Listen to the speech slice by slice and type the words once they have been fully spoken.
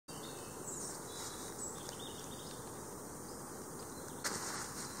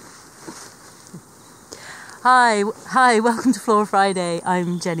Hi, welcome to Flora Friday.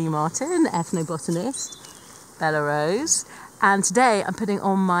 I'm Jenny Martin, ethnobotanist, Bella Rose, and today I'm putting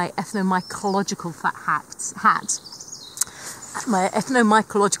on my ethnomycological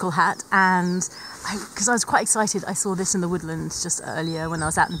hat, and because I was quite excited, I saw this in the woodlands just earlier when I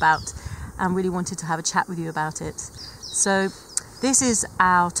was out and about and really wanted to have a chat with you about it. So this is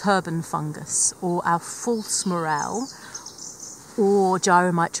our turban fungus, or our false morel, or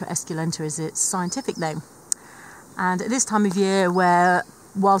Gyromitra exsculenta is its scientific name. And at this time of year, where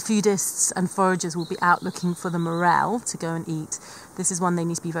wild foodists and foragers will be out looking for the morel to go and eat, this is one they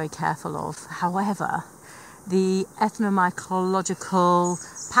need to be very careful of. However, the ethnomycological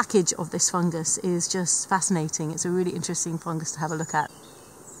package of this fungus is just fascinating. It's a really interesting fungus to have a look at.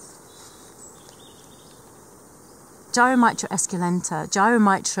 Gyromitra exsculenta.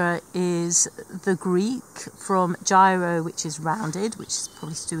 Gyromitra is the Greek from gyro, which is rounded, which is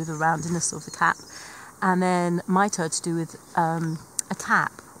probably to do with the roundedness of the cap, and then mitra to do with a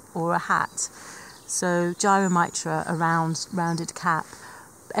cap or a hat. So Gyromitra, a rounded cap.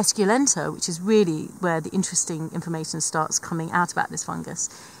 Exsculenta, which is really where the interesting information starts coming out about this fungus,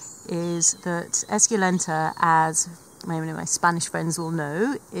 is that exsculenta, as my Spanish friends will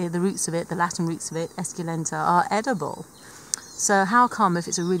know, the roots of it, the Latin roots of it, exsculenta, are edible. So how come, if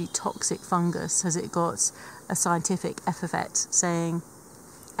it's a really toxic fungus, has it got a scientific epithet saying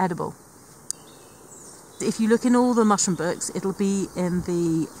edible? If you look in all the mushroom books, it'll be in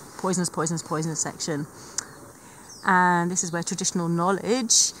the poisonous section. And this is where traditional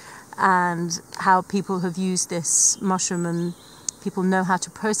knowledge and how people have used this mushroom, and people know how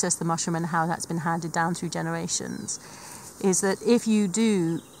to process the mushroom and how that's been handed down through generations, is that if you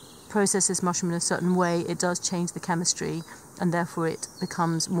do process this mushroom in a certain way, it does change the chemistry, and therefore it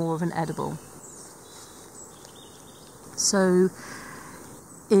becomes more of an edible. So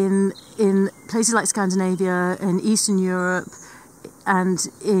in places like Scandinavia, in Eastern Europe, and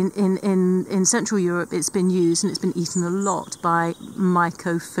in Central Europe, it's been used and it's been eaten a lot by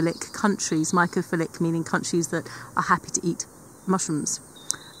mycophilic countries. Mycophilic meaning countries that are happy to eat mushrooms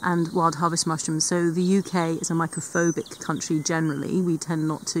and wild harvest mushrooms. So the UK is a mycophobic country generally. We tend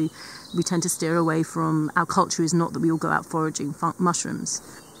to steer away from, our culture is not that we all go out foraging mushrooms.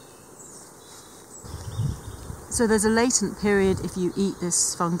 So there's a latent period if you eat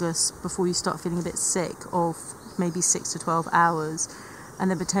this fungus before you start feeling a bit sick of maybe 6 to 12 hours,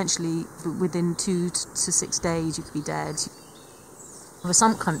 and then potentially within 2 to 6 days you could be dead. For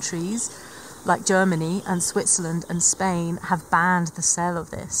some countries like Germany and Switzerland and Spain have banned the sale of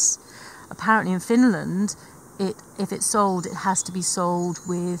this. Apparently in Finland, if it's sold, it has to be sold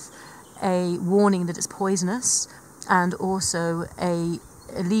with a warning that it's poisonous, and also a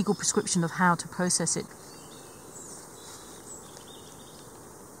legal prescription of how to process it.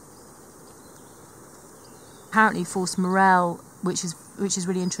 Apparently false morel, which is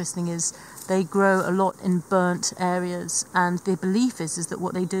really interesting, is they grow a lot in burnt areas, and the belief is that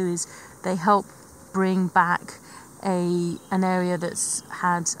what they do is they help bring back an area that's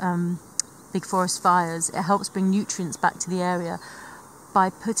had big forest fires. It helps bring nutrients back to the area by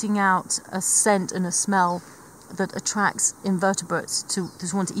putting out a scent and a smell that attracts invertebrates to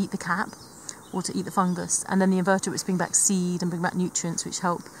want to eat the cap or to eat the fungus, and then the invertebrates bring back seed and bring back nutrients which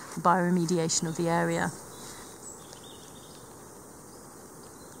help the bioremediation of the area.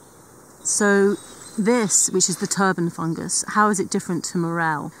 So this, which is the turban fungus, how is it different to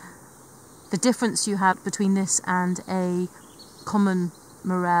morel? The difference you have between this and a common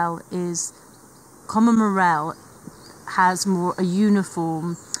morel is common morel has more a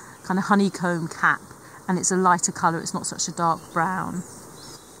uniform kind of honeycomb cap, and it's a lighter colour, it's not such a dark brown.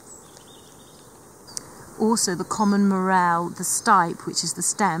 Also the common morel, the stipe, which is the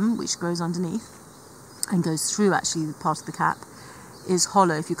stem which grows underneath and goes through actually part of the cap, is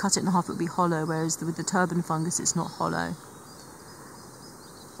hollow. If you cut it in half, it would be hollow, whereas with the turban fungus, it's not hollow.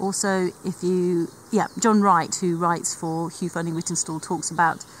 Also, John Wright, who writes for Hugh Fearnley-Whittingstall, talks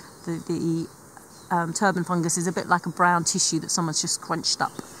about the turban fungus is a bit like a brown tissue that someone's just crunched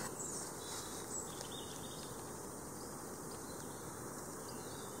up.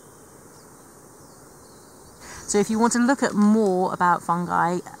 So if you want to look at more about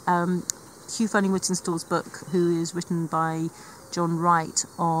fungi, Hugh Fearnley-Whittingstall's book, who is written by John Wright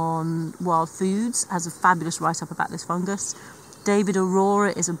on wild foods, has a fabulous write-up about this fungus. David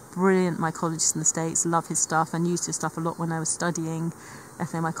Aurora is a brilliant mycologist in the States. Love his stuff and used his stuff a lot when I was studying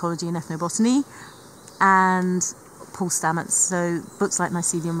ethnomycology and ethnobotany. And Paul Stamets, so books like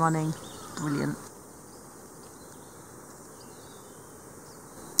MYCELIUM Running, brilliant.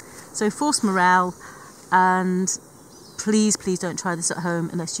 So false morel and please don't try this at home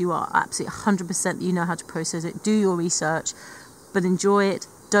unless you are absolutely 100% that you know how to process it. Do your research, but enjoy it.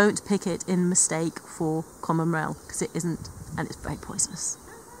 Don't pick it in mistake for common morel, because it isn't, and it's very poisonous.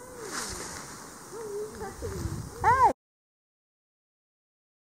 Hey!